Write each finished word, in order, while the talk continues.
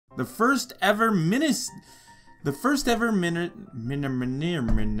The first ever The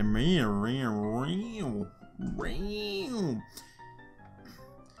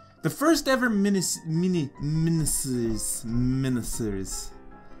first ever miniseries.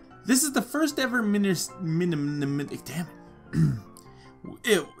 This is the first ever damn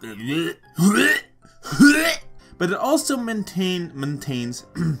it. But it also maintains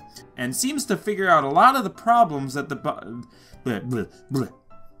and seems to figure out a lot of the problems that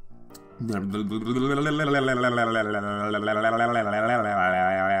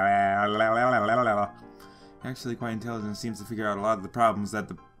actually quite intelligent, seems to figure out a lot of the problems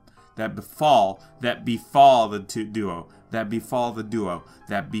that befall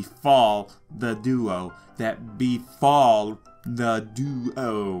the duo.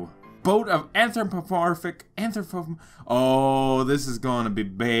 Boat of anthropomorphic. Oh, this is gonna be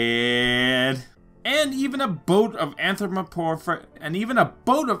bad. And even a boat of anthropomorphic.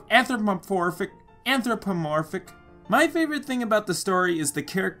 My favorite thing about the story is the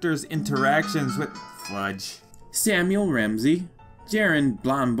characters' interactions with Fudge, Samuel Ramsey, Jaren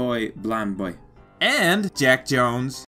Blondboy, and Jack Jones.